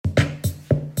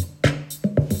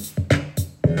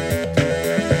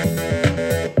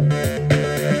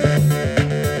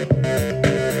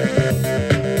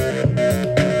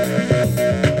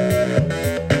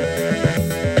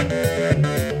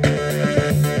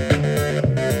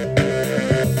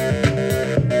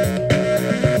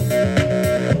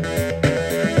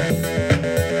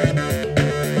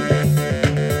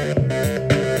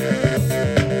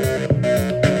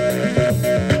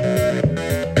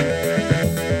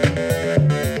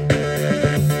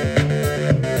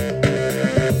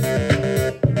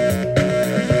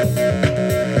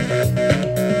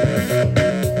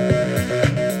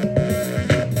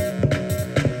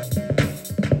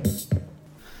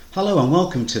Hello and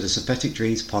welcome to the Synthetic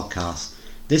Dreams podcast.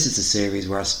 This is a series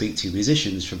where I speak to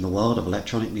musicians from the world of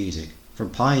electronic music, from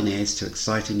pioneers to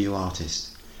exciting new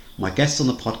artists. My guest on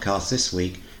the podcast this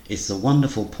week is the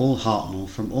wonderful Paul Hartnell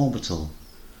from Orbital.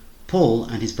 Paul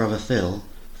and his brother Phil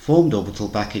formed Orbital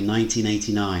back in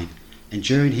 1989, and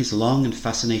during his long and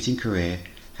fascinating career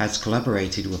has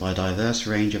collaborated with a diverse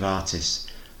range of artists,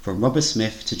 from Robert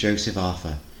Smith to Joseph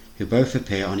Arthur, who both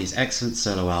appear on his excellent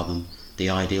solo album, The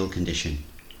Ideal Condition,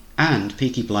 and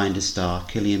Peaky Blinders star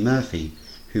Cillian Murphy,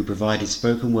 who provided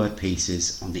spoken word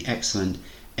pieces on the excellent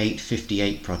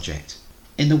 858 project.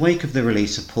 In the wake of the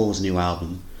release of Paul's new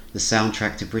album, the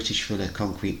soundtrack to British thriller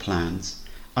Concrete Plans,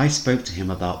 I spoke to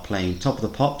him about playing Top of the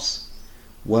Pops,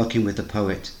 working with the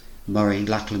poet Murray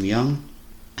Lachlan-Young,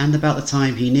 and about the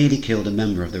time he nearly killed a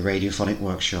member of the Radiophonic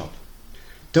Workshop.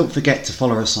 Don't forget to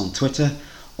follow us on Twitter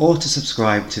or to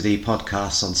subscribe to the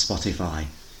podcast on Spotify.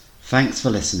 Thanks for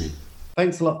listening.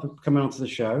 Thanks a lot for coming onto the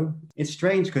show. It's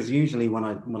strange because usually when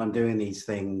I'm doing these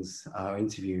things,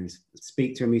 interviews,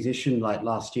 speak to a musician, like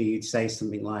last year, you'd say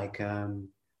something like,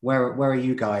 where are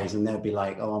you guys? And they'll be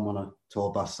like, oh, I'm on a tour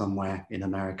bus somewhere in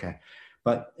America.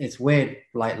 But it's weird,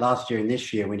 like last year and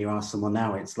this year, when you ask someone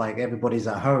now, it's like everybody's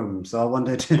at home. So I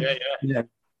wondered, you know,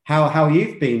 how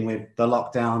you've been with the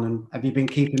lockdown, and have you been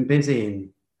keeping busy and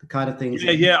the kind of things?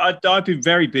 I've been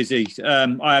very busy.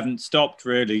 I haven't stopped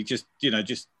really, just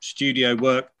studio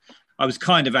work. I was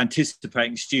kind of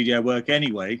anticipating studio work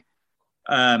anyway.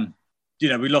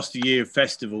 We lost a year of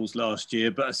festivals last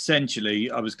year, but essentially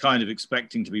I was kind of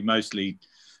expecting to be mostly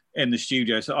in the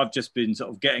studio. So I've just been sort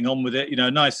of getting on with it. You know,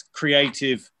 a nice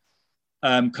creative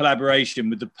collaboration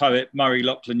with the poet Murray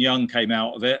Lachlan-Young came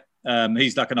out of it.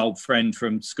 He's like an old friend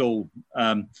from school.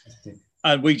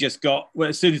 And we just got,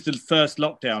 as soon as the first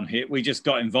lockdown hit, we just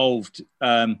got involved.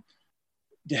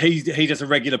 He does a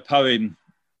regular poem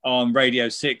on Radio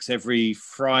 6 every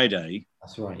Friday.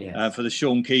 That's right, yeah. For the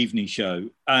Sean Keaveney show.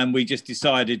 And we just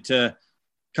decided to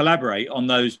collaborate on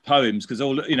those poems because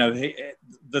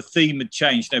the theme had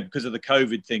changed because of the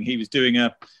COVID thing. He was doing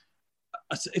a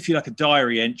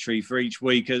diary entry for each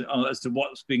week as to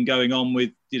what's been going on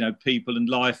with, people and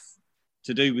life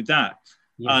to do with that.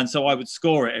 Yeah. And so I would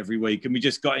score it every week, and we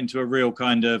just got into a real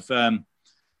kind of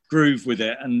groove with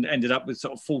it, and ended up with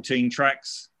sort of 14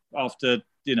 tracks after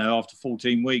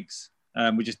 14 weeks.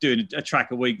 We're just doing a track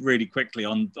a week really quickly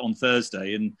on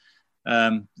Thursday, and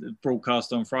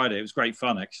broadcast on Friday. It was great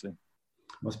fun, actually.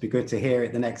 Must be good to hear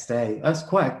it the next day. That's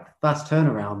quite a fast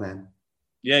turnaround then.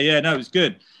 No, it was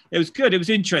good. It was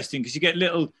interesting because you get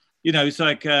little, it's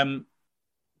like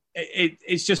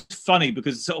it's just funny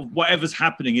because sort of whatever's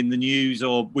happening in the news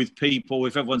or with people,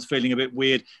 if everyone's feeling a bit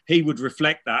weird, he would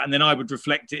reflect that, and then I would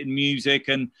reflect it in music,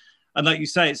 and like you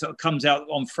say, it sort of comes out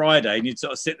on Friday, and you'd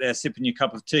sort of sit there sipping your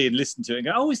cup of tea and listen to it and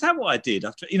go, oh, is that what I did?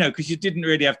 After, because you didn't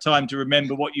really have time to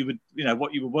remember what you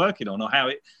were working on or how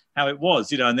it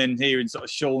was, and then hearing sort of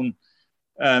Sean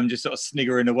just sort of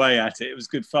sniggering away at it. It was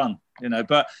good fun,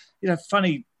 but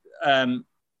funny.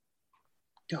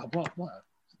 God,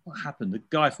 what happened? The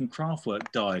guy from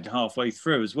Kraftwerk died halfway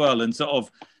through as well, and so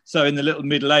in the little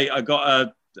middle eight, I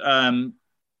got when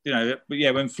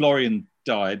Florian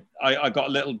died, I got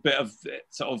a little bit of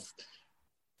sort of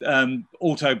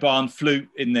Autobahn flute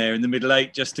in the middle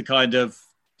eight, just to kind of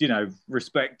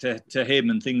respect to him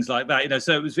and things like that.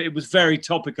 So it was very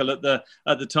topical at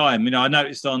the time. I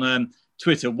noticed on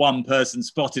Twitter one person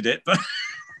spotted it, but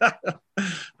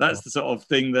that's the sort of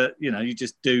thing that you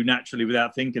just do naturally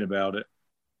without thinking about it.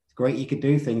 It's great you could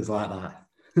do things like that.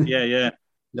 Yeah.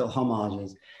 Little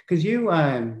homages, because you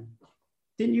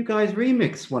didn't you guys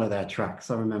remix one of their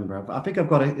tracks? I remember. I think I've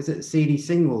got is it a CD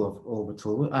single of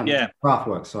Orbital?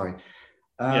 Kraftwerk, sorry.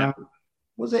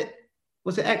 Was it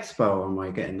Expo? Or am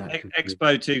I getting that?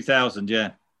 Expo 2000,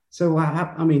 yeah. So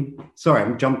sorry,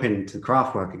 I'm jumping to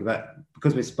Kraftwerk, but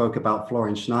because we spoke about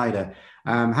Florian Schneider,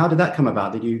 how did that come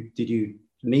about? Did you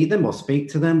meet them or speak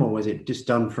to them, or was it just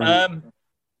done from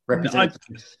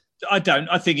representatives? I don't.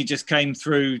 I think it just came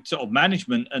through sort of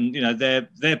management, and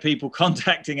their people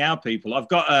contacting our people. I've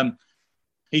got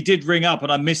he did ring up,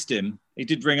 and I missed him. He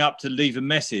did ring up to leave a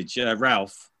message,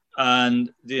 Ralph,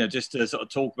 and just to sort of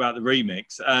talk about the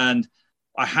remix. And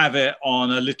I have it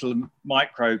on a little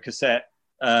micro cassette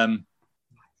that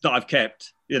I've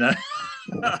kept.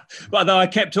 But though I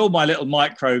kept all my little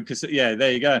micro cassette. Yeah,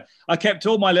 there you go. I kept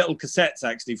all my little cassettes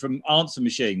actually from Answer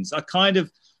Machines. I kind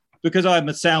of, because I'm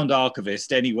a sound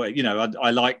archivist anyway, I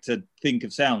like to think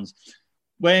of sounds.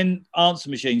 When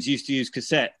Answer Machines used to use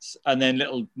cassettes and then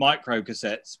little micro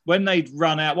cassettes, when they'd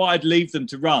run out, I'd leave them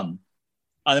to run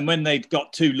And then when they'd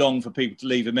got too long for people to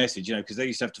leave a message, you know, because they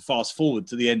used to have to fast forward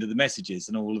to the end of the messages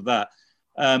and all of that.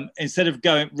 Instead of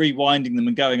rewinding them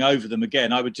and going over them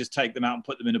again, I would just take them out and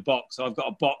put them in a box. So I've got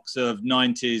a box of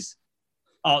 90s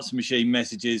Answer Machine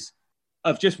messages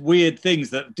of just weird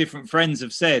things that different friends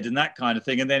have said and that kind of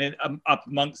thing. And then up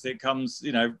amongst it comes,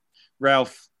 you know,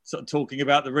 Ralph sort of talking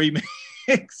about the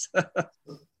remix.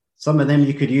 Some of them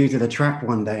you could use in a track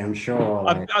one day, I'm sure.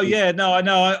 Like, I know.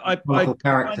 I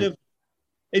kind of,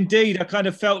 indeed, I kind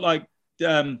of felt like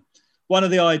one of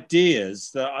the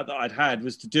ideas that I'd had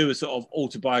was to do a sort of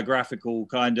autobiographical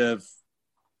kind of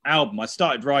album. I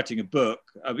started writing a book,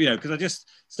 you know, because I just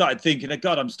started thinking, oh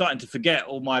God, I'm starting to forget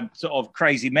all my sort of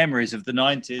crazy memories of the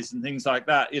 90s and things like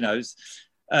that, you know,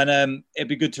 and it'd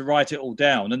be good to write it all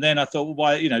down. And then I thought, well,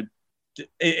 why, you know,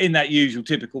 in that usual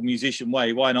typical musician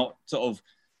way, why not sort of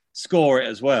score it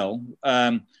as well?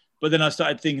 But then I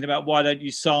started thinking about why don't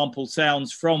you sample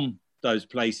sounds from those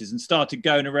places, and started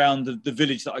going around the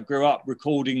village that I grew up,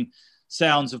 recording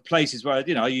sounds of places where,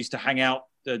 you know, I used to hang out,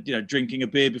 you know, drinking a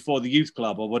beer before the youth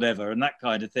club or whatever, and that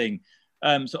kind of thing.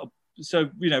 So,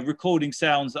 you know, recording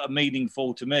sounds that are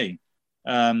meaningful to me.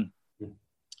 But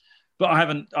I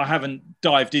haven't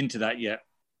dived into that yet.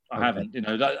 I haven't, you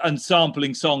know, and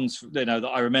sampling songs, you know, that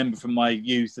I remember from my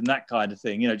youth and that kind of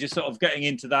thing, you know, just sort of getting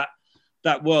into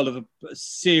that world of a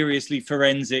seriously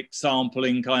forensic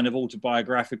sampling kind of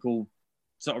autobiographical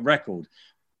sort of record,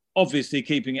 obviously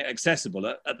keeping it accessible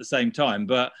at the same time,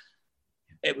 but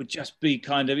it would just be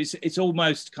kind of, it's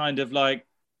almost kind of like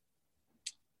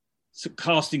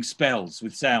casting spells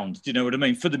with sound. Do you know what I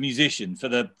mean? For the musician,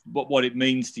 for what it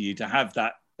means to you to have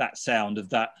that sound of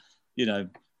that, you know,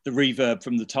 the reverb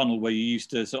from the tunnel where you used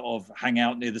to sort of hang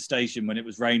out near the station when it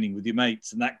was raining with your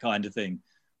mates and that kind of thing.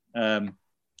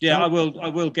 Yeah, I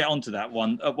will get onto that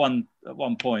one at one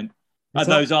point. And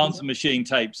those Answer Machine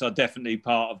tapes are definitely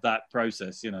part of that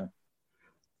process, you know.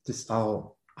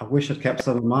 I wish I'd kept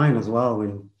some of mine as well.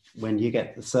 When you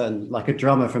get a certain, like a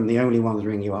drummer from The Only Ones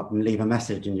ring you up and leave a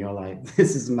message, and you're like,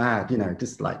 this is mad, you know,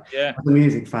 just like, yeah, as a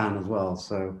music fan as well.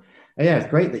 So yeah, it's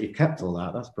great that you kept all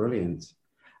that. That's brilliant.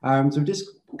 So just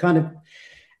kind of,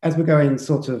 as we're going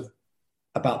sort of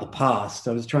about the past,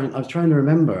 I was trying to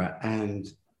remember, and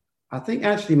I think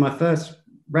actually my first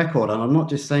record, and I'm not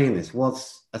just saying this,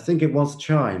 I think it was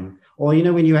Chime, or, you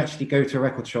know, when you actually go to a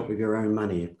record shop with your own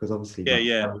money, because obviously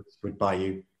parents would buy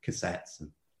you cassettes and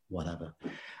whatever.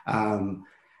 And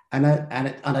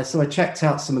so I checked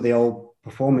out some of the old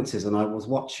performances, and I was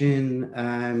watching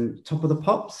Top of the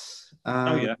Pops.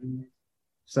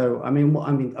 So,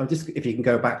 I just, if you can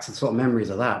go back to sort of memories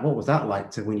of that, what was that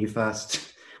like to when you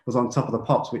first was on Top of the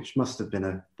Pops, which must have been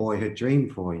a boyhood dream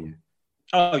for you?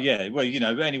 Oh, yeah. Well, you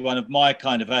know, anyone of my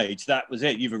kind of age, that was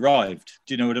it. You've arrived.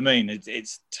 Do you know what I mean?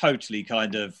 It's totally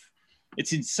kind of,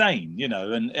 it's insane, you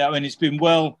know, and I mean, it's been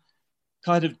well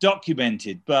kind of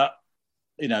documented, but,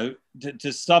 you know,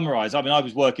 to summarize, I mean, I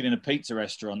was working in a pizza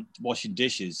restaurant, washing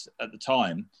dishes at the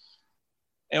time.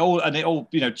 It all,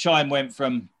 you know, Chime went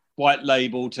from white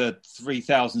label to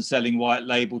 3,000 selling white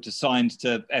label to signed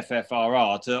to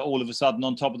FFRR to all of a sudden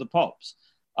on Top of the Pops.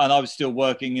 And I was still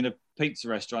working in a pizza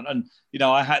restaurant, and, you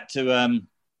know, I had to,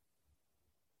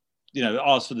 you know,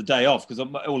 ask for the day off because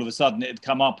all of a sudden it had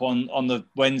come up on the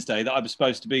Wednesday that I was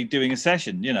supposed to be doing a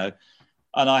session, you know,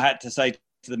 and I had to say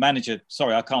to the manager,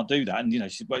 sorry, I can't do that. And, you know,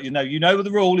 she said, well, you know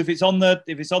the rule, if it's on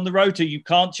the rota, you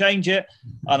can't change it.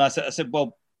 And I said,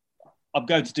 well, I'm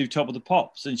going to do Top of the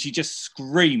Pops. And she just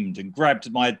screamed and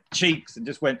grabbed my cheeks and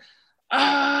just went, you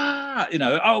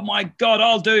know, oh my God,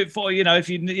 I'll do it for you. You know, if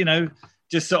you know,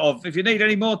 just sort of, if you need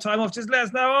any more time off, just let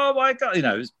us know. Oh my God, you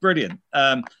know, it was brilliant.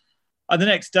 And the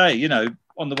next day, you know,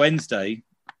 on the Wednesday,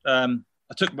 I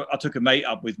took a mate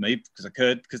up with me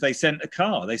because they sent a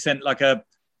car. They sent like a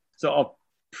sort of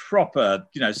proper,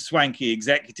 you know, swanky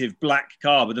executive black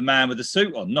car with a man with a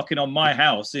suit on, knocking on my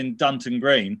house in Dunton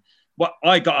Green. Well,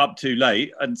 I got up too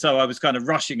late, and so I was kind of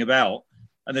rushing about.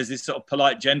 And there's this sort of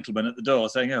polite gentleman at the door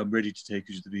saying, "Oh, I'm ready to take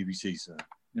you to the BBC, sir."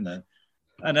 You know,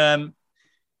 and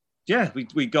yeah,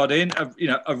 we got in, you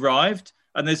know, arrived,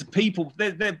 and there's people.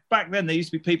 Back then, there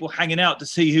used to be people hanging out to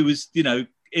see who was, you know,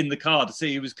 in the car, to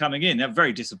see who was coming in. They're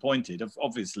very disappointed,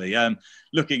 obviously,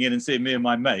 looking in and seeing me and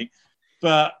my mate.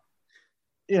 But,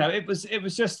 you know, it was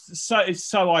just it's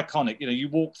so iconic. You know, you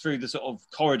walk through the sort of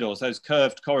corridors, those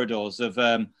curved corridors of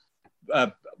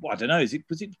I don't know,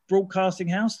 was it Broadcasting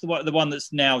House, the one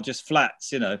that's now just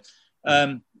flats, you know,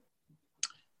 and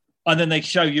then they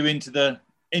show you into the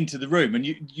room, and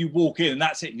you walk in, and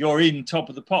that's it, you're in Top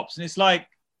of the Pops, and it's like,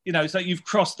 you know, it's like you've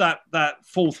crossed that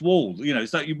fourth wall, you know,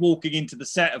 it's like you're walking into the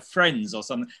set of Friends or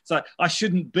something. It's like, I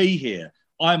shouldn't be here.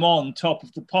 I'm on top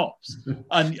of the pops.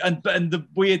 And the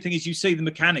weird thing is you see the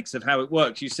mechanics of how it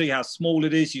works. You see how small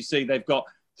it is. You see they've got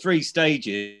 3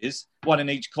 stages, one in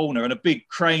each corner, and a big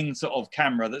crane sort of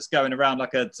camera that's going around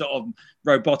like a sort of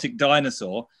robotic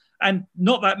dinosaur. And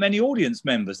not that many audience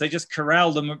members. They just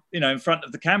corral them, in front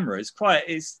of the camera. It's quite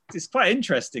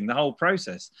interesting, the whole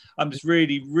process. I'm just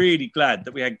really, really glad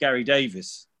that we had Gary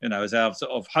Davis, as our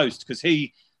sort of host, because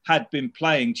he had been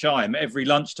playing chime every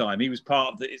lunchtime. He was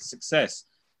part of its success.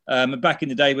 And back in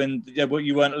the day when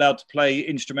you weren't allowed to play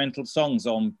instrumental songs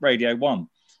on Radio 1.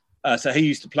 So he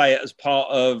used to play it as part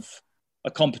of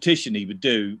a competition he would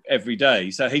do every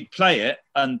day. So he'd play it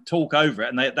and talk over it,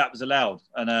 and that was allowed.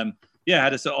 And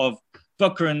had a sort of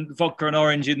vodka and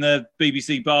orange in the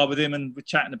BBC bar with him, and we're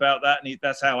chatting about that. And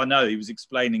that's how I know he was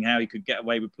explaining how he could get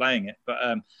away with playing it. But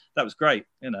that was great,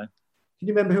 Can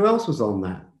you remember who else was on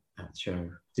that show?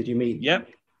 Did you meet? Yep.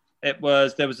 There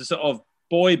was a sort of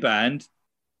boy band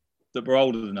that were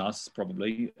older than us,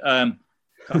 probably. I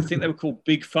think they were called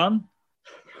Big Fun.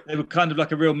 They were kind of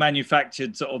like a real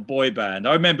manufactured sort of boy band.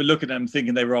 I remember looking at them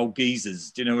thinking they were old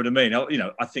geezers. Do you know what I mean?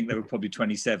 I think they were probably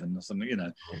 27 or something,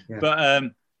 Yeah.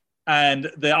 But and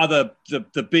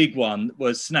the big one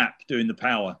was Snap doing the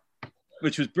power,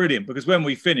 which was brilliant because when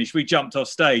we finished, we jumped off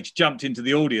stage, jumped into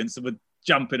the audience, and were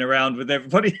jumping around with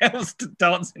everybody else to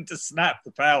dancing to Snap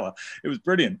the power. It was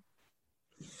brilliant.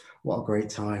 What a great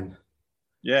time!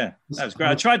 Yeah, that was great.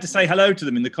 I tried to say hello to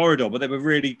them in the corridor, but they were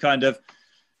really kind of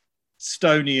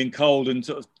stony and cold and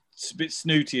sort of a bit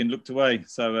snooty and looked away.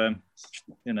 So,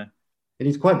 And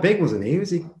he's quite big, wasn't he?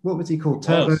 What was he called?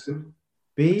 Turbo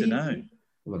B?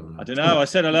 I don't know. I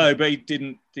said hello, but he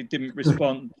didn't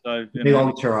respond. So, big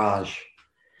entourage.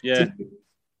 Yeah.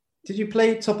 Did you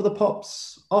play Top of the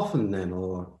Pops often then,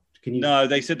 or can you? No,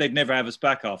 they said they'd never have us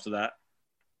back after that.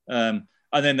 And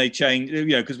then they changed,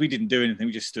 because we didn't do anything.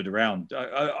 We just stood around.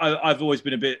 I've always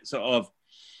been a bit sort of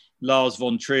Lars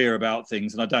von Trier about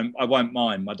things, and I won't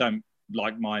mime. I don't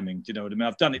like miming. Do you know what I mean?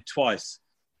 I've done it twice.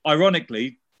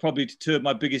 Ironically, probably to 2 of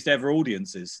my biggest ever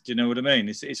audiences. Do you know what I mean?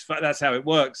 It's that's how it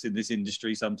works in this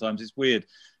industry. Sometimes it's weird.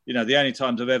 The only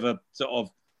times I've ever sort of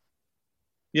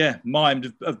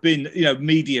mimed have been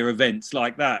media events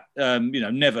like that.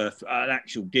 Never an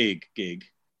actual gig.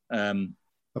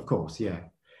 Of course, yeah.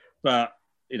 But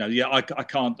I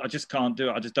can't. I just can't do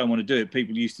it. I just don't want to do it.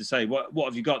 People used to say, "What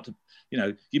have you got to?"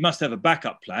 You must have a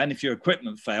backup plan if your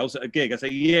equipment fails at a gig. I say,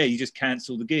 "Yeah, you just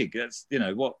cancel the gig." That's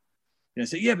what.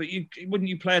 Say, "Yeah, but wouldn't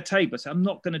you play a tape?" I say, "I'm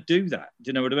not going to do that." Do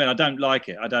you know what I mean? I don't like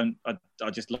it. I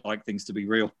just like things to be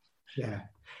real. Yeah,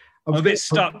 I'm a bit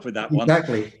stuck with that one.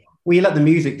 Exactly. Well, you let the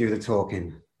music do the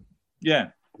talking. Yeah.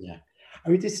 I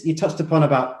mean, you touched upon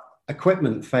about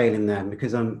equipment failing then,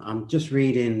 because I'm just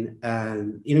reading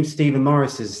Stephen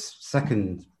Morris's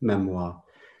second memoir.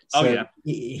 So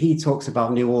he talks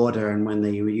about New Order, and when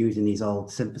they were using these old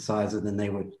synthesizers, then they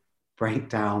would break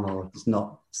down or just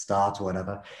not start or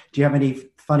whatever. Do you have any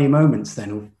funny moments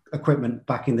then of equipment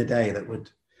back in the day that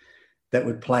would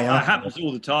play up? It happens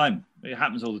all the time.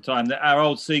 Our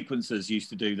old sequencers used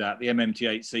to do that. The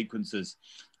MMT8 sequencers.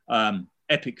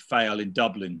 Epic fail in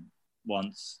Dublin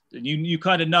once, and you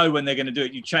kind of know when they're going to do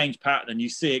it. You change pattern and you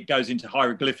see it goes into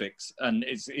hieroglyphics, and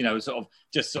it's sort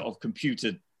of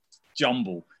computer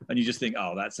jumble, and you just think,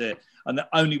 oh, that's it. And the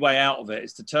only way out of it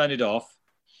is to turn it off,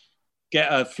 get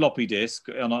a floppy disk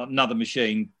on another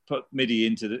machine, put MIDI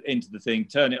into the thing,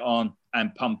 turn it on,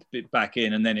 and pump it back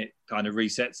in, and then it kind of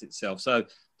resets itself. So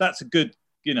that's a good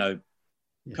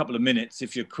couple of minutes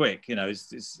if you're quick.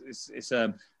 It's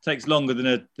takes longer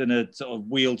than a sort of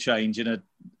wheel change in a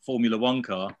Formula One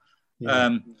car.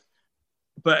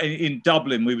 But in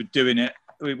Dublin we were doing it.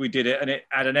 We did it, and it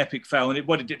had an epic fail, and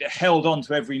it held on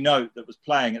to every note that was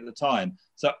playing at the time.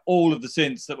 So all of the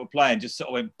synths that were playing just sort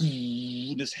of went,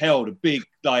 just held a big,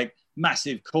 like,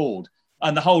 massive chord,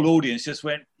 and the whole audience just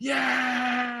went,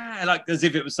 yeah, like as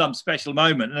if it was some special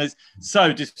moment. And it's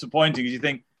so disappointing because you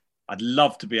think, I'd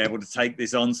love to be able to take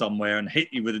this on somewhere and hit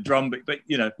you with a drum beat, but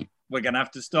we're going to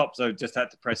have to stop. So just had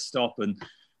to press stop and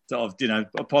sort of,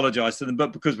 apologise to them.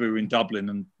 But because we were in Dublin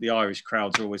and the Irish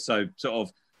crowds are always so sort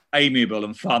of amiable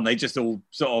and fun, they just all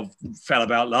sort of fell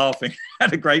about laughing,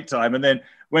 had a great time. And then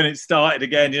when it started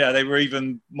again, they were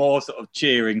even more sort of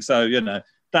cheering. So,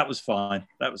 that was fine.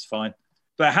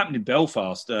 But it happened in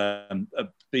Belfast, a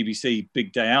BBC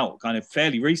Big Day Out, kind of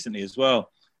fairly recently as well.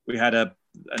 We had an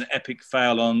epic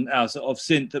fail on our sort of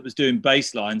synth that was doing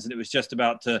bass lines, and it was just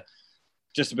about to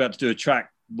do a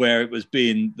track where it was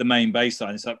being the main bass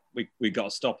line. It's like, we got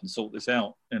to stop and sort this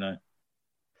out,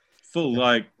 full,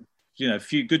 like,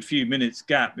 few minutes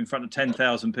gap in front of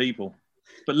 10,000 people.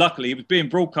 But luckily, it was being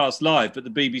broadcast live. But the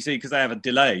BBC, because they have a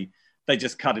delay, they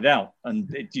just cut it out, and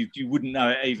you wouldn't know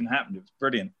it even happened. It was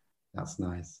brilliant. That's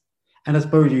nice. And I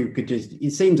suppose you could just,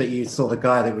 it seems that you're sort of the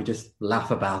guy that would just laugh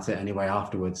about it anyway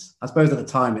afterwards. I suppose at the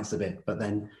time it's a bit, but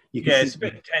then you can it's a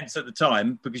bit tense at the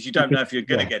time because you don't know if you're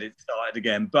going to get it started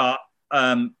again. But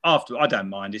after, I don't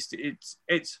mind.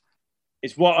 It's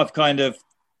what I've kind of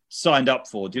signed up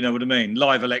for. Do you know what I mean?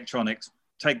 Live electronics,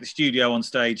 take the studio on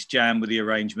stage, jam with the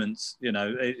arrangements. You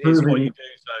know, it's what you do.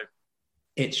 So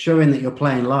it's showing that you're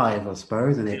playing live, I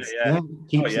suppose, and it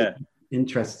keeps it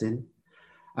interesting.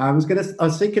 I was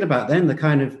thinking about then the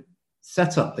kind of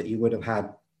setup that you would have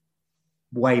had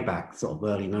way back, sort of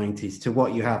early 90s, to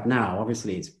what you have now.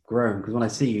 Obviously, it's grown because when I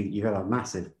see you, you have a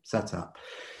massive setup.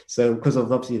 So because of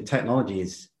obviously the technology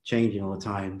is changing all the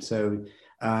time. So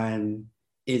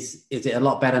is it a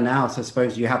lot better now? So I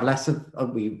suppose you have less of.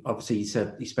 Obviously, you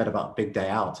said you spent about Big Day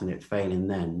Out and it failing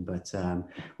then. But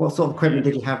what sort of equipment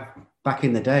did you have back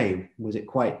in the day? Was it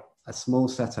quite a small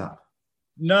setup?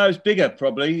 No, it's bigger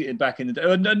probably back in the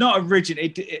day. Not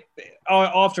originally.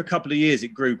 After a couple of years,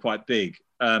 it grew quite big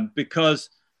because,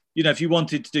 you know, if you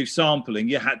wanted to do sampling,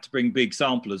 you had to bring big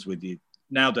samplers with you.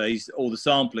 Nowadays, all the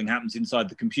sampling happens inside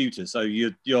the computer. So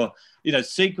you're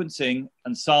sequencing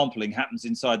and sampling happens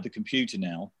inside the computer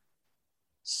now.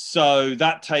 So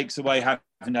that takes away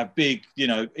having to have big, you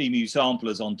know, EMU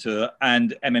samplers on tour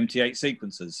and MMT8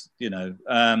 sequencers, you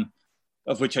know.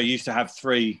 Of which I used to have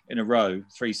 3 in a row,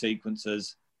 3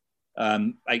 sequencers,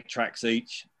 8 tracks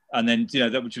each. And then, you know,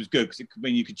 that which was good because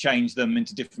when you could change them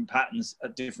into different patterns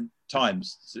at different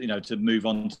times, you know, to move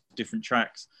on to different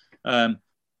tracks.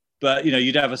 But, you know,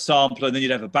 you'd have a sampler and then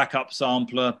you'd have a backup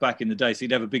sampler back in the day. So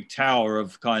you'd have a big tower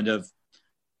of kind of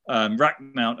rack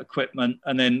mount equipment.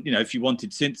 And then, you know, if you wanted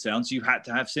synth sounds, you had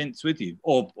to have synths with you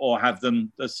or have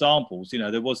them as samples. You know,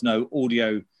 there was no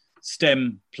audio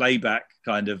stem playback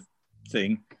kind of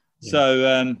thing. Yeah.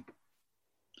 So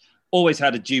always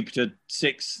had a Jupiter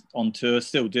 6 on tour,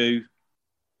 still do,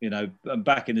 you know,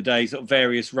 back in the day, sort of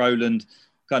various Roland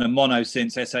kind of mono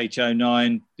synths,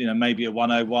 SH09, you know, maybe a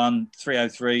 101,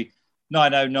 303,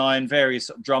 909, various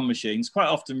sort of drum machines, quite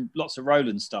often lots of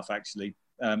Roland stuff actually,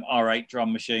 R8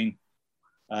 drum machine,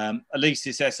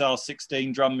 Alesis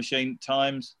SR16 drum machine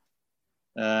times,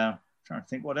 trying to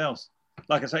think what else.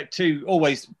 Like I say,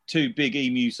 always two big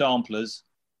EMU samplers.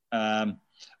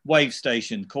 Wave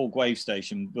Station, Korg Wave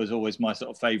Station was always my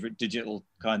sort of favorite digital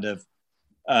kind of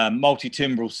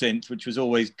multi-timbral synth, which was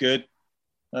always good.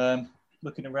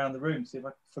 Looking around the room, see if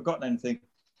I've forgotten anything.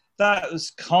 That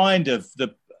was kind of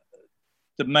the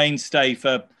mainstay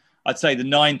for, I'd say, the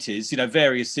 90s. You know,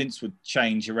 various synths would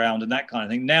change around and that kind of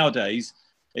thing. Nowadays,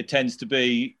 it tends to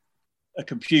be a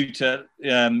computer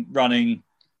running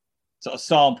sort of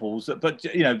samples, but,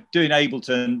 you know, doing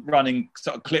Ableton, running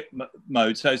sort of clip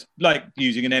mode. So it's like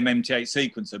using an MMT8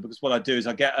 sequencer, because what I do is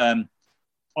I get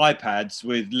iPads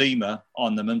with Lima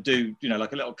on them and do, you know,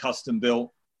 like a little custom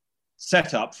built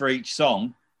setup for each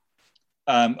song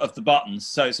of the buttons.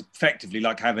 So it's effectively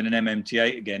like having an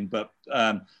MMT8 again, but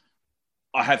I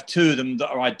have 2 of them that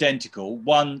are identical.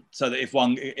 One, so that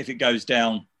if it goes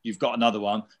down, you've got another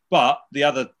one. But the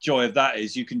other joy of that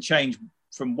is you can change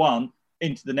from one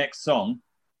into the next song,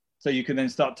 so you can then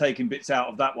start taking bits out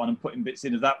of that one and putting bits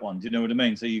into that one. Do you know what I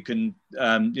mean? So you can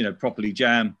you know, properly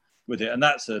jam with it, and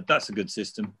that's a good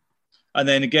system. And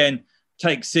then again,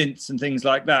 take synths and things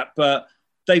like that, but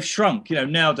they've shrunk. You know,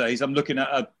 nowadays I'm looking at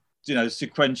a, you know,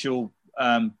 sequential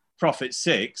Prophet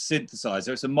 6 synthesizer.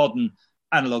 It's a modern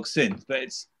analog synth, but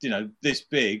it's, you know, this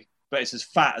big, but it's as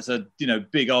fat as a, you know,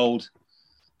 big old,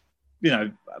 you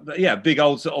know, big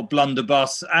old sort of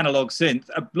blunderbuss analog synth,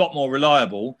 a lot more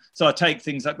reliable. So I take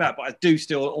things like that, but I do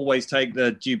still always take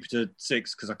the Jupiter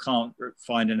 6 because I can't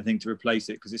find anything to replace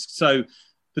it, because it's so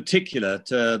particular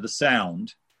to the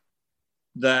sound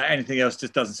that anything else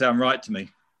just doesn't sound right to me.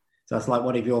 So that's like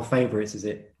one of your favorites, is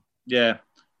it? Yeah.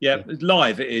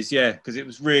 Live it is, yeah, because it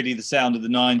was really the sound of the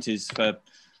 90s for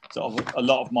sort of a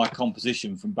lot of my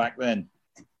composition from back then.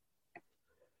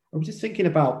 I'm just thinking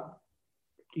about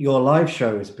your live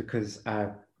shows, because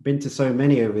I've been to so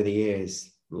many over the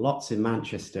years, lots in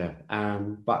Manchester,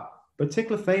 but a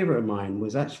particular favorite of mine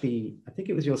was actually, I think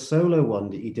it was your solo one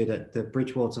that you did at the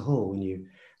Bridgewater Hall when you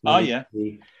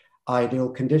the Ideal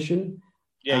Condition.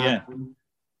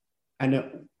 And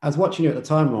I was watching you at the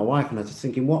time with my wife, and I was just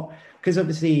thinking, because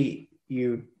obviously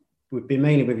you would be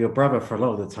mainly with your brother for a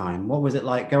lot of the time. What was it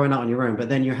like going out on your own? But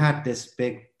then you had this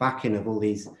big backing of all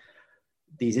these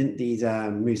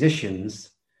musicians,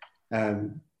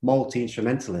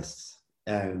 multi-instrumentalists.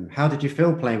 How did you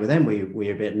feel playing with them? Were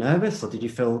you a bit nervous, or did you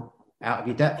feel out of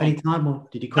your depth any time, or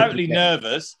did you quickly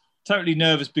Totally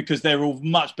nervous because they're all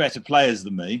much better players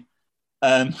than me.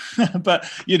 But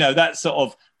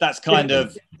that's kind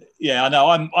of, yeah, I know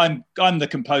I'm the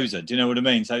composer. Do you know what I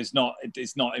mean? So it's not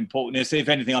important. If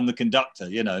anything, I'm the conductor.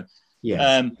 Yeah.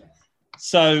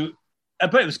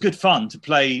 But it was good fun to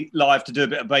play live, to do a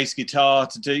bit of bass guitar,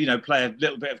 to do play a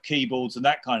little bit of keyboards and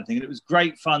that kind of thing. And it was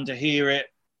great fun to hear it,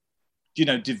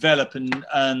 develop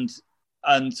and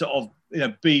sort of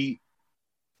be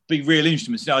real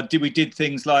instruments. We did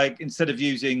things like, instead of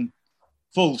using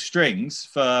full strings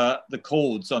for the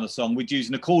chords on a song, we'd use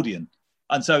an accordion.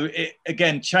 And so it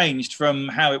again changed from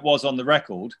how it was on the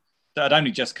record that had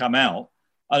only just come out.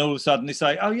 And all of a sudden it's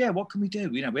like, oh yeah, what can we do?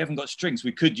 We haven't got strings.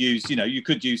 We could use, you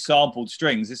could use sampled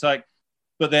strings. It's like,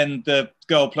 but then the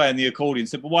girl playing the accordion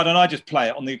said, well, why don't I just play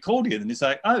it on the accordion? And it's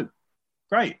like, oh,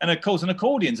 great. And of course, an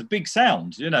accordion's a big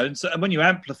sound, and so when you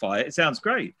amplify it, it sounds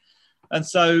great. And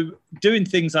so doing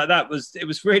things like that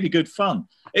was really good fun.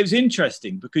 It was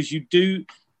interesting because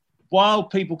while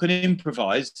people can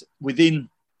improvise within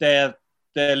their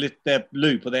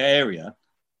loop or their area,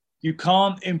 you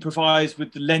can't improvise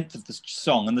with the length of the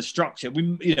song and the structure.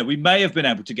 We may have been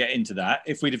able to get into that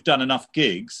if we'd have done enough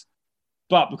gigs,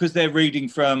 but because they're reading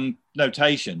from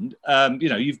notation,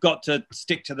 you've got to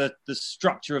stick to the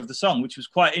structure of the song, which was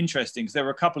quite interesting because there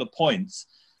were a couple of points.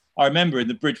 I remember in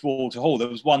the Bridgewater Hall, there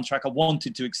was one track I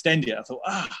wanted to extend it. I thought,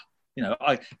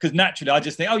 because naturally I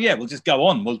just think, oh yeah, we'll just go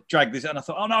on, we'll drag this. And I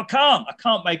thought, oh no, I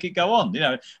can't make it go on,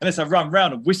 unless I run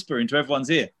around and whisper into everyone's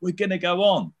ear, we're going to go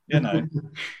on,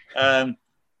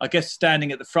 I guess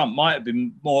standing at the front might have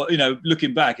been more,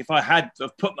 looking back, if I had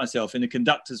have put myself in a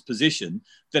conductor's position,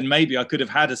 then maybe I could have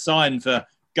had a sign for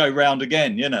go round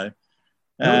again, It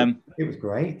was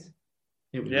great.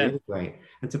 It was really great.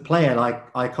 And to play at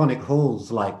like iconic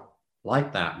halls like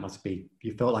that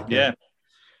you felt like an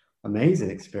amazing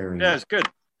experience. Yeah, it's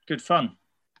good fun.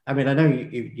 I mean, I know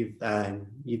you've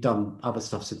done other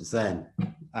stuff since then,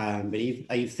 but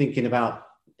are you thinking about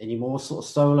any more sort of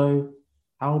solo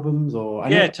albums or?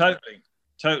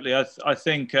 Totally. I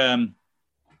think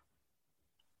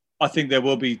there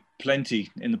will be plenty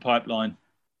in the pipeline.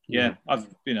 Yeah,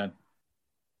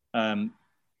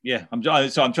 I'm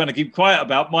trying to keep quiet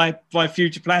about my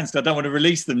future plans because I don't want to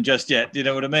release them just yet. You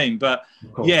know what I mean? But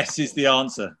yes is the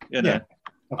answer.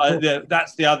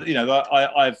 That's the other.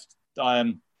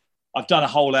 I've done a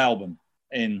whole album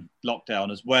in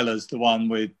lockdown as well as the one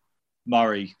with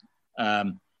Murray.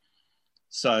 Did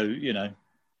you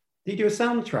do a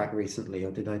soundtrack recently,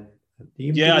 or did I?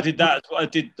 I did that.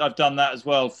 I've done that as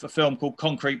well for a film called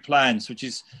Concrete Plans, which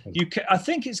is I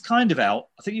think it's kind of out.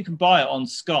 I think you can buy it on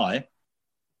Sky.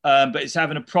 But it's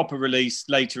having a proper release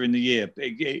later in the year.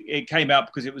 It came out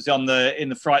because it was in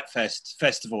the Fright Fest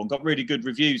festival and got really good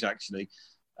reviews actually.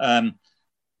 But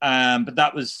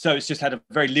that was it's just had a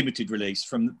very limited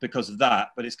release because of that.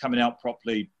 But it's coming out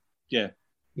properly. Yeah.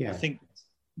 I think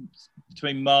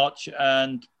between March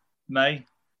and May.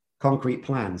 Concrete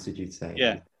Plans, did you say?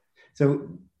 Yeah. So,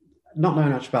 not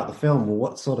knowing much about the film,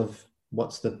 what's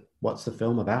the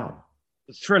film about?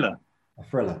 A thriller. A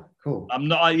thriller, cool.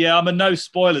 I'm a no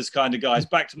spoilers kind of guy. It's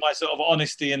back to my sort of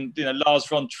honesty and Lars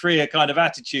von Trier kind of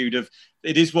attitude of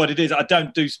it is what it is. I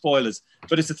don't do spoilers,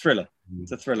 but it's a thriller.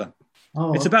 It's a thriller.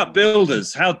 Oh, it's about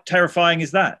builders. How terrifying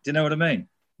is that? Do you know what I mean?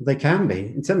 They can be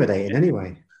intimidating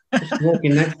anyway. Just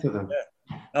walking next to them.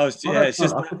 It's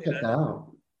just. I could check that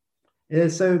out. Yeah,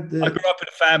 so I grew up in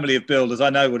a family of builders. I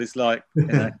know what it's like.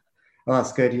 Oh,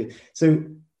 that's good. So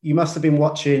you must have been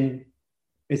watching.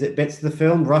 Is it bits of the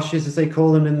film, rushes as they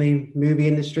call them in the movie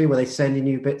industry, where they sending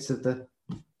you bits of the?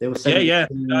 They were sending. Yeah.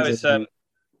 No, it's I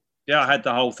had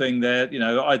the whole thing there.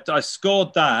 I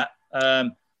scored that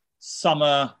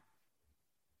summer.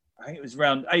 I think it was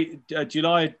around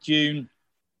June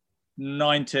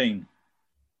 19.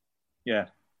 Yeah.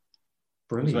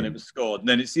 Brilliant. Was when it was scored. And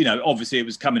then it's, obviously it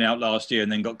was coming out last year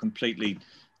and then got completely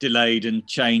delayed and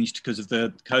changed because of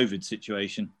the COVID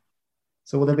situation.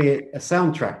 So will there be a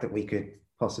soundtrack that we could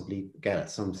possibly get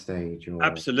at some stage? Or...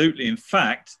 Absolutely. In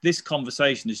fact, this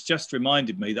conversation has just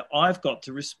reminded me that I've got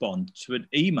to respond to an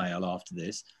email after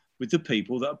this with the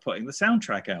people that are putting the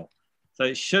soundtrack out.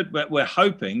 So we're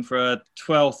hoping for a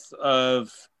 12th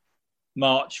of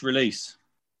March release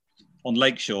on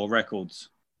Lakeshore Records.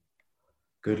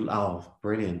 Good. Oh,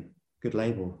 brilliant. Good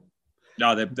label.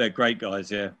 No, they're great guys.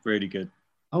 Yeah, really good.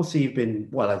 Also, you've been,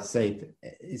 I'd say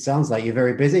it sounds like you're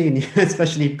very busy, and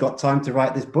especially you've got time to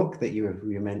write this book that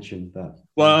you mentioned. But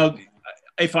well,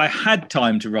 if I had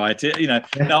time to write it,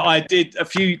 now I did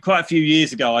quite a few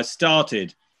years ago. I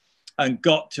started and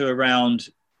got to around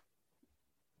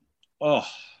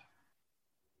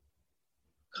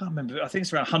can't remember. I think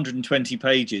it's around 120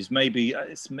 pages. Maybe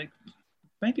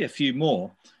maybe a few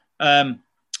more.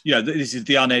 This is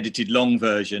the unedited long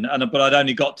version, but I'd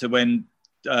only got to when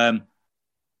I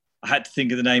had to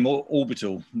think of the name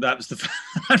Orbital. That was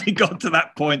I only got to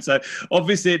that point. So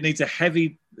obviously it needs a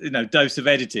heavy, dose of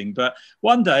editing. But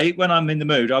one day when I'm in the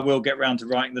mood, I will get round to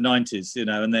writing the 90s,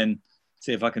 and then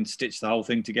see if I can stitch the whole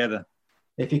thing together.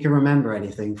 If you can remember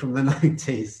anything from the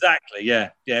 90s. Exactly,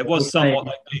 yeah. It was somewhat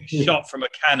like being shot from a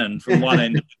cannon from one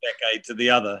end of the decade to the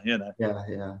other, Yeah.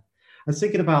 I was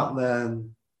thinking about the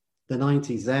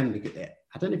 90s then, because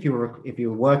I don't know if you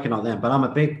were working on them, but I'm a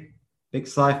big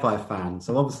sci-fi fan.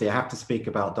 So obviously I have to speak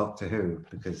about Doctor Who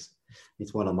because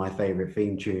it's one of my favorite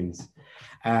theme tunes.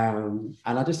 And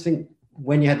I just think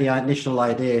when you had the initial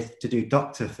idea to do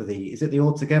Doctor for is it the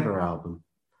Altogether album?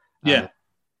 Yeah.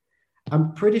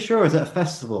 I'm pretty sure it was at a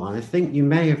festival, and I think you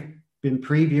may have been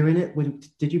previewing it.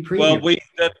 Did you preview? Well,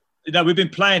 we've been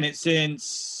playing it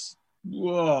since.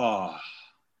 Whoa.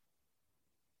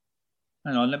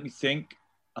 Hang on, let me think.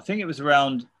 I think it was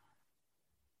around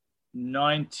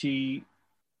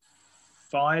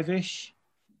 95-ish,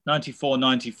 94,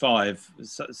 95,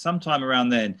 sometime around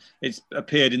then. It's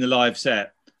appeared in the live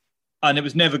set. And it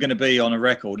was never going to be on a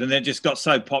record. And then it just got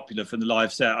so popular from the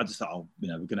live set. I just thought,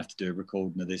 we're going to have to do a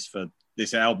recording of this for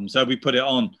this album. So we put it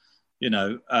on,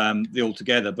 the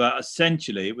Altogether. But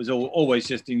essentially, it was always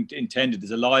just intended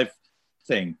as a live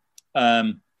thing.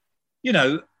 Because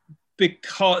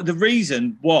the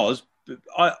reason was,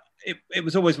 it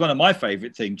was always one of my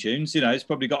favourite theme tunes. It's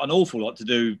probably got an awful lot to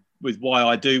do with why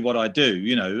I do what I do.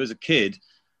 As a kid,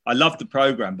 I loved the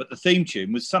program, but the theme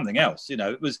tune was something else.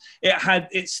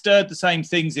 It stirred the same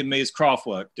things in me as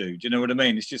Kraftwerk do. Do you know what I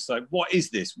mean? It's just like, what is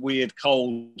this weird,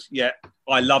 cold, yet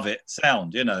I love it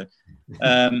sound, which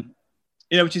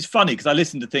is funny because I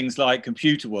listen to things like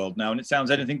Computer World now and it sounds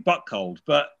anything but cold.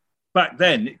 But back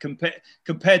then,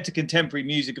 compared to contemporary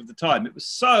music of the time, it was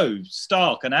so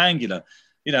stark and angular,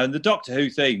 and the Doctor Who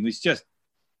theme was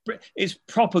it's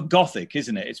proper gothic,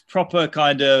 isn't it? It's proper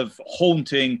kind of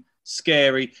haunting,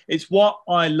 scary. It's what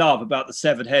I love about the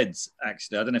Severed Heads,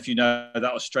 actually. I don't know if you know that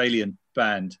Australian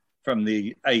band from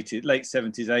the late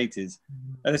 70s, 80s.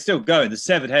 And they're still going. The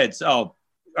Severed Heads. Oh,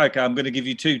 okay, I'm going to give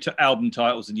you two album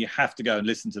titles and you have to go and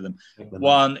listen to them.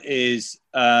 One is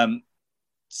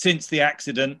Since the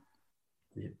Accident,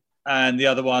 and the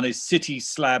other one is City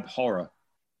Slab Horror.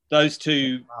 Those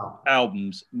two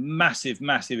albums, massive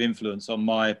influence on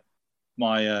my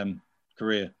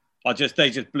career. They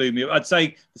just blew me up. I'd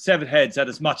say the Severed Heads had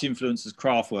as much influence as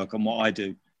Kraftwerk on what I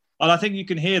do, and I think you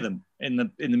can hear them in the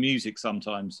music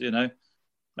sometimes.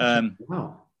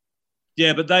 Wow.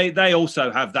 Yeah, but they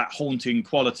also have that haunting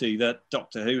quality that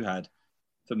Doctor Who had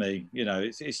for me.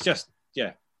 It's just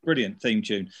brilliant theme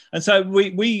tune, and so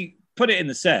we put it in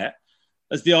the set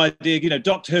as the idea.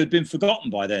 Doctor Who had been forgotten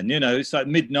by then. It's like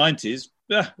mid-90s.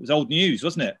 It was old news,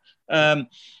 wasn't it?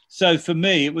 So for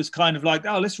me, it was kind of like,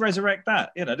 let's resurrect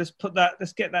that.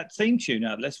 Let's get that theme tune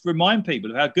out. Let's remind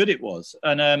people of how good it was.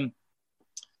 And,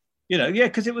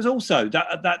 because it was also that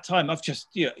at that time,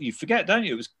 you forget, don't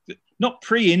you? It was not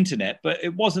pre-internet, but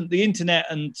it wasn't the internet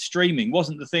and streaming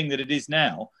wasn't the thing that it is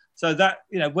now. So that,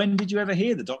 when did you ever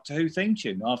hear the Doctor Who theme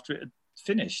tune after it had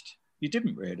finished? You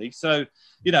didn't really. So,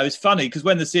 it's funny because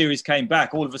when the series came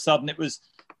back, all of a sudden it was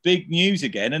big news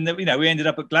again, and we ended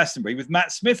up at Glastonbury with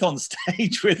Matt Smith on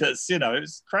stage with us. It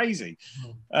was crazy.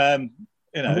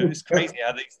 It was crazy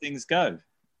how these things go.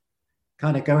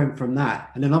 Kind of going from that,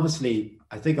 and then obviously,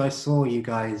 I think I saw you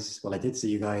guys. Well, I did see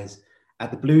you guys at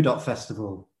the Blue Dot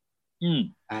Festival,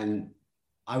 and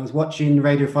I was watching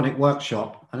Radiophonic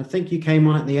Workshop, and I think you came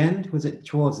on at the end. Was it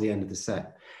towards the end of the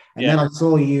set? And then I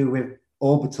saw you with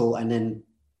Orbital, and then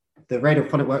the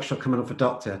Radiophonic Workshop coming on for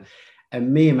Doctor.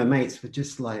 And me and my mates were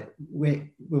just like, we're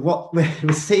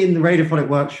seeing the Radiophonic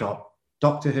Workshop,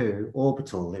 Doctor Who,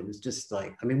 Orbital. It was just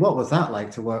like, what was that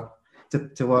like to work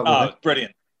with? Oh,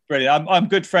 brilliant. I'm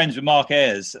good friends with Mark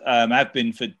Ayres. Have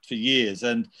been for years,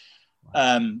 and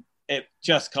it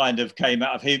just kind of came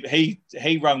out of him. He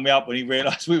rang me up when he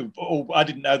realised I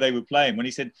didn't know they were playing. When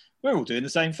he said, we're all doing the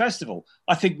same festival.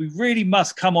 I think we really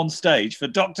must come on stage for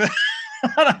Doctor.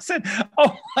 And I said,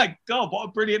 oh my God, what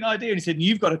a brilliant idea. And he said,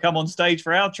 you've got to come on stage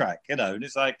for our track, and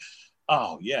it's like,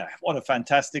 oh yeah, what a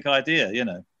fantastic idea,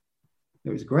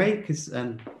 It was great because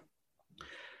I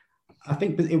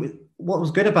think what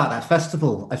was good about that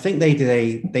festival, I think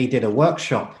they did a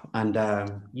workshop, and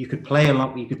you could play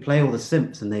all the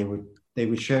synths, and they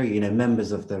would show you,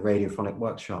 members of the Radiophonic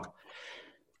Workshop.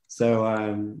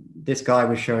 So this guy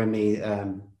was showing me, I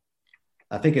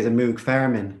think it's a Moog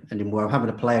Theremin, and we were having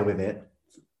a play with it.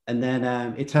 And then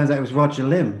it turns out it was Roger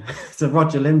Lim. So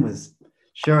Roger Lim was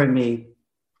showing me,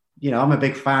 I'm a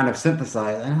big fan of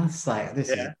synthesizer, and I was like, this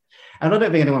is, and I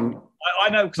don't think anyone. I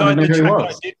know, because the track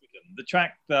I did with them, the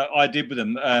track that I did with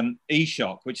them,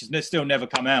 E-Shock, which has still never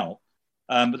come out,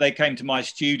 but they came to my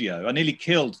studio. I nearly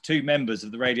killed 2 members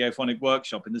of the Radiophonic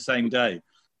Workshop in the same day.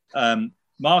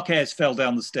 Mark Ayres fell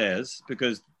down the stairs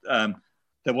because there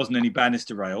wasn't any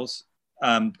banister rails,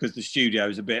 because the studio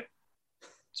is a bit,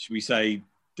 should we say,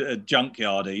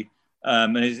 junkyardy.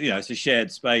 And it's a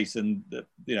shared space, and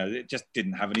it just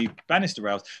didn't have any banister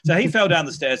rails. So he fell down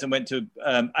the stairs and went to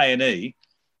A&E,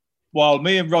 while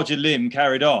me and Roger Lim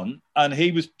carried on, and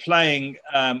he was playing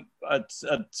a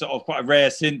sort of quite a rare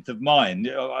synth of mine.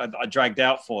 I dragged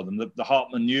out for them, the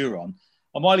Hartmann Neuron.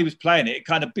 And while he was playing it,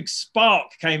 kind of big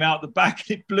spark came out the back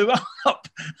and it blew up.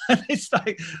 And it's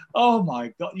like, oh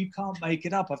my God, you can't make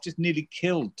it up. I've just nearly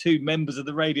killed 2 members of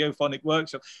the Radiophonic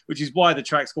Workshop, which is why the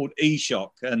track's called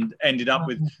E-Shock, and ended up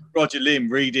with Roger Lim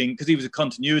reading, because he was a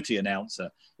continuity announcer.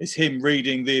 It's him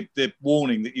reading the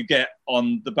warning that you get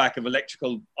on the back of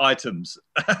electrical items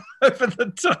over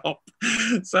the top.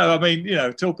 So, I mean,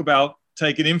 talk about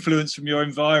taking influence from your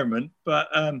environment. But,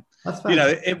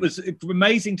 it was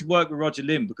amazing to work with Roger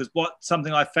Lim, because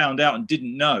something I found out and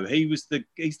didn't know, he's the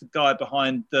guy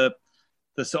behind the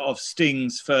sort of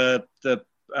stings for the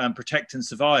Protect and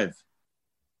Survive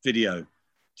video. Do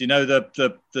you know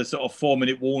the sort of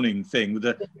 4-minute warning thing with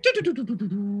the...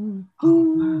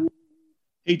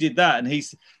 He did that, and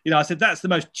he's, I said, that's the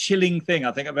most chilling thing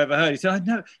I think I've ever heard. He said, I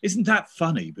know, isn't that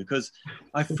funny? Because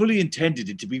I fully intended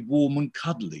it to be warm and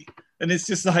cuddly. And it's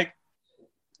just like,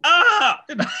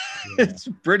 it's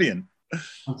brilliant.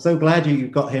 I'm so glad you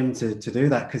got him to do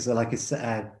that, because like I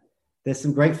said, there's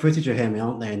some great footage of him,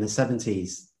 aren't there, in the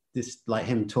 70s, just like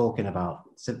him talking about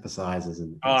synthesizers.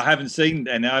 I haven't seen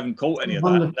any, I haven't caught any of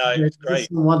that. No, it's great.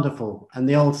 It's wonderful. And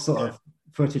the old sort of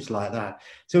footage like that.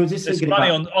 So just it's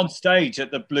funny on stage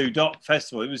at the Blue Dot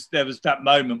Festival. There was that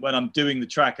moment when I'm doing the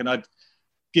track, and I'd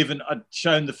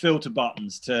shown the filter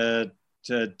buttons to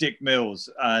Dick Mills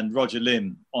and Roger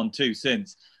Lim on 2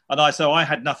 synths, and I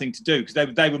had nothing to do,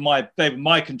 because they were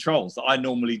my controls that I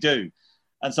normally do,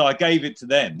 and so I gave it to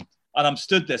them, and I'm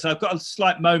stood there. So I've got a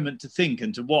slight moment to think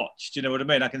and to watch. Do you know what I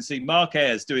mean? I can see Mark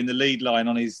Ayres doing the lead line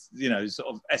on his sort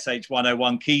of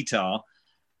SH-101 keytar.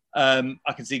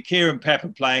 I can see Kieran Pepper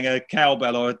playing a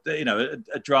cowbell or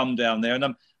a drum down there,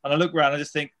 and I look around and I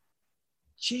just think,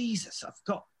 Jesus, I've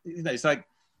got, it's like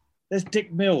there's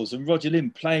Dick Mills and Roger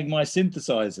Lim playing my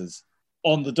synthesizers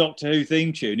on the Doctor Who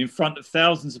theme tune in front of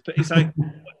thousands of people. It's like,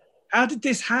 how did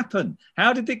this happen?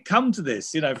 How did it come to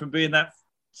this? From being that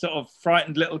sort of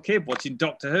frightened little kid watching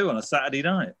Doctor Who on a Saturday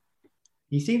night.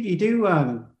 You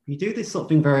do this sort of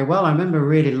thing very well. I remember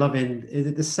really loving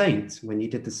The Saint, when you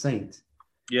did The Saint.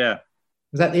 Yeah.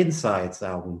 Was that the Insides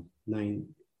album? No.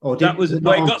 Or that was it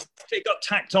got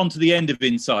tacked onto the end of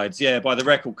Insides, by the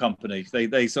record company.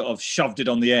 They sort of shoved it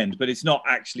on the end, but it's not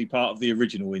actually part of the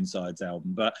original Insides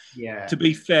album. But to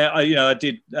be fair, I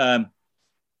did one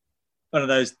of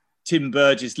those Tim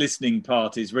Burgess listening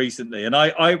parties recently, and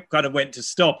I kind of went to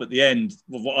stop at the end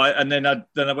of and then I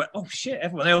went, oh shit,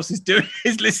 everyone else is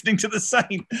listening to The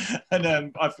Saint,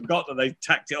 and I forgot that they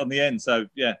tacked it on the end. So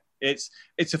yeah. It's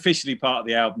officially part of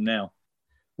the album now.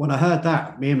 When I heard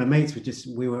that, me and my mates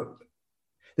we were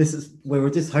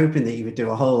just hoping that you would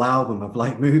do a whole album of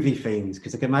like movie themes,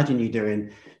 because I can imagine you doing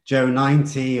Joe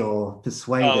 90 or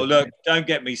Persuaded. Oh look, don't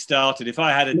get me started. If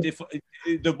I had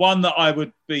the one that I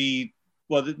would be,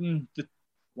 well, the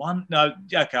one, no,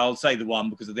 okay, I'll say the one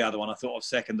because of the other one I thought of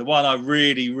second. The one I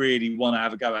really, really want to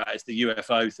have a go at is the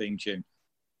UFO theme tune.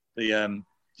 The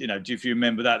if you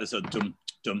remember that, the sort of dum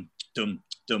dum dum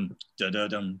dum dum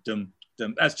dum dum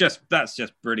dum. That's just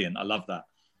brilliant. I love that.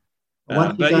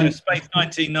 But Space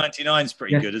 1999 is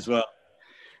pretty good as well.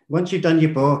 Once you've done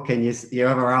your book and your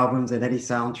other albums and any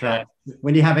soundtrack,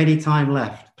 when you have any time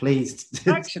left, please.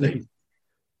 Actually,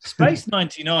 Space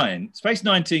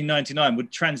 1999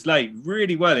 would translate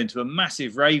really well into a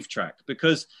massive rave track,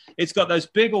 because it's got those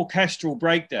big orchestral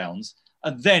breakdowns,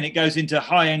 and then it goes into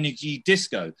high energy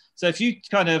disco. So if you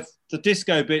kind of the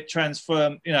disco bit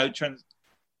transfer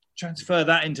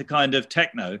that into kind of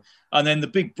techno, and then the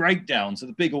big breakdowns of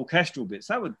the big orchestral bits,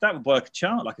 that would work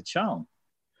like a charm.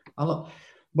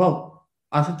 Well,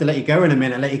 I'll have to let you go in a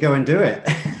minute, let you go and do it.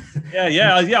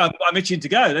 Yeah. I'm itching to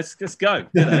go. Let's go.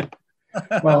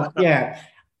 Well, yeah.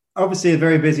 Obviously, a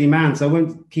very busy man, so I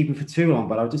won't keep him for too long.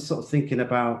 But I was just sort of thinking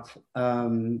about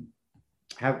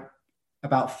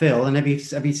Phil, and have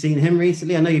you seen him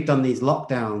recently? I know you've done these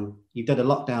lockdown. You did a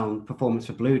lockdown performance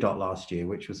for Blue Dot last year,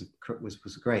 which was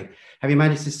great. Have you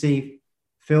managed to see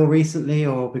Phil recently,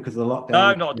 or because of the No,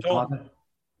 lockdown? not at all.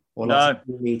 Or lots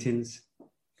No, of meetings?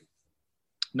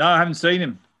 no, I haven't seen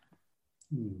him.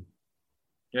 Hmm.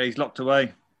 Yeah, he's locked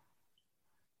away.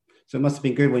 So it must have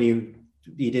been good when you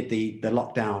did the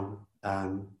lockdown.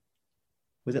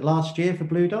 Was it last year for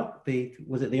Blue Dot?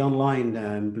 Was it the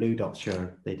online Blue Dot show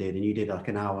they did, and you did like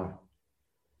an hour?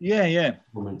 Yeah.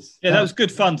 Performance. Yeah, that was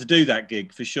good fun to do that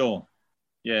gig for sure.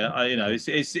 Yeah,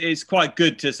 it's quite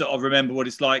good to sort of remember what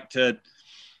it's like to,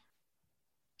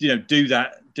 do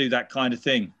that kind of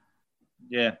thing.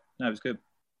 Yeah, no, it was good.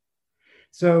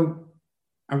 So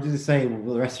I was just saying,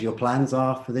 what the rest of your plans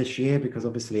are for this year, because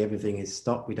obviously everything is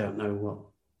stopped. We don't know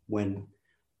when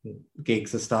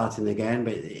gigs are starting again,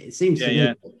 but it seems to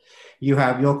me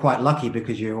you're quite lucky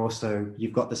because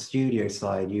you've got the studio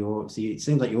side. It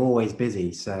seems like you're always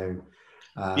busy. So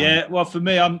yeah, well, for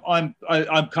me,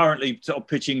 I'm currently sort of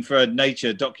pitching for a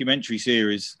nature documentary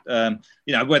series.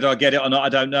 Whether I get it or not, I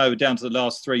don't know. Down to the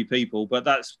last 3 people, but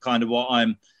that's kind of what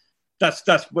I'm. That's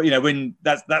what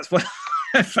that's what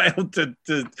I failed to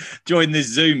join this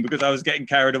Zoom because I was getting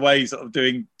carried away, sort of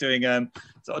doing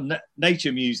sort of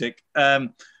nature music.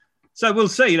 So we'll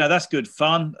see. That's good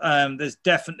fun. There's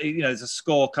definitely there's a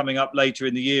score coming up later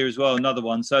in the year as well, another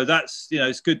one. So that's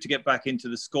it's good to get back into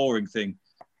the scoring thing.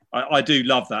 I do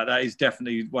love that. That is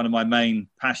definitely one of my main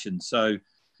passions. So,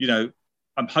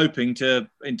 I'm hoping to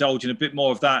indulge in a bit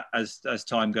more of that as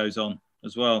time goes on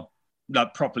as well.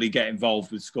 Like properly get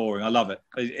involved with scoring. I love it.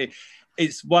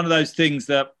 It's one of those things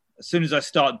that as soon as I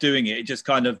start doing it, it just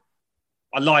kind of,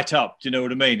 I light up. Do you know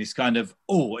what I mean? It's kind of,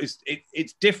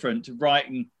 it's different to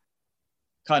writing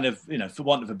kind of, for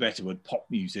want of a better word, pop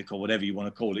music or whatever you want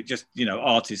to call it, just,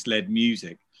 artist-led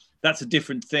music. That's a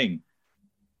different thing.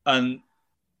 And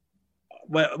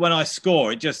when I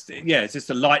score, it's just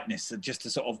a lightness and just a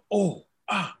sort of,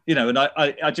 and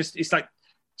I just, it's like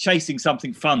chasing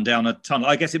something fun down a tunnel.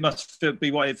 I guess it must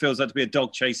be what it feels like to be a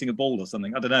dog chasing a ball or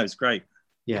something. I don't know. It's great.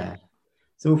 Yeah.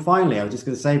 So finally, I was just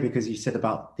going to say, because you said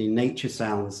about the nature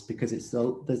sounds, because there's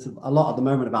a lot at the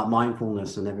moment about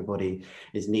mindfulness, and everybody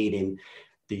is needing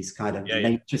these kind of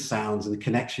nature sounds and the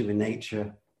connection with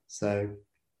nature. So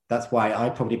that's why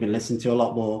I've probably been listening to a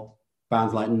lot more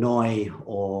bands like Noi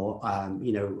or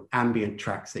ambient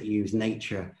tracks that use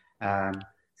nature.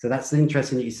 So that's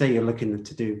interesting that you say you're looking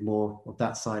to do more of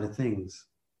that side of things.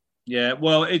 Yeah,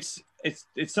 well, it's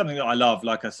something that I love.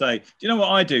 Like I say, do you know what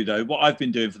I do though? What I've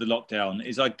been doing for the lockdown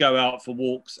is I go out for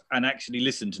walks and actually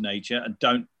listen to nature and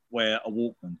don't wear a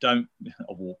Walkman.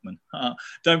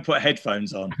 Don't put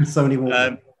headphones on. Sony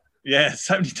Walkman.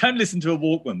 Don't listen to a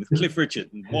Walkman with Cliff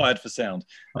Richard and Wired for Sound.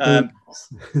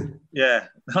 Yeah,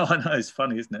 I know, it's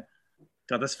funny, isn't it?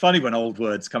 God, that's funny when old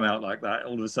words come out like that.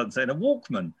 All of a sudden saying a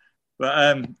Walkman.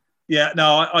 But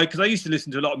because I used to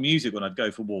listen to a lot of music when I'd go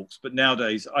for walks, but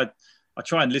nowadays I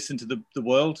try and listen to the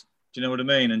world. Do you know what I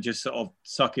mean? And just sort of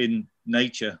suck in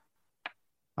nature.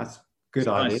 That's a good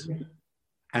idea. Nice.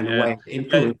 And a way to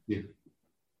influence you.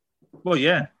 Well,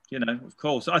 yeah, of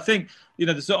course. I think,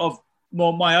 the sort of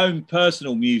more my own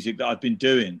personal music that I've been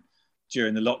doing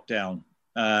during the lockdown.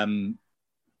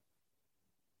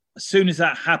 As soon as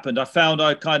that happened, I found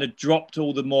I kind of dropped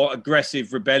all the more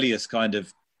aggressive, rebellious kind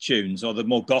of tunes or the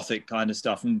more gothic kind of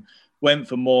stuff and went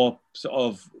for more sort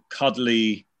of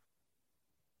cuddly,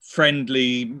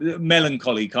 friendly,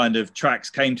 melancholy kind of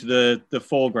tracks came to the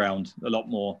foreground a lot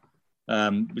more,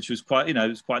 which was quite, it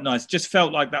was quite nice. Just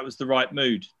felt like that was the right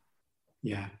mood.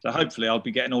 Yeah. So hopefully I'll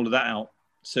be getting all of that out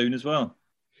soon as well.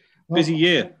 Busy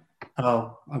year.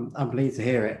 Oh, I'm pleased to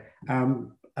hear it.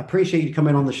 Appreciate you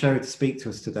coming on the show to speak to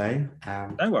us today.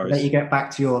 No worries. Let you get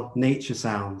back to your nature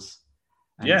sounds.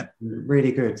 Yeah.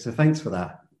 Really good. So thanks for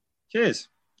that. Cheers.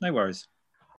 No worries.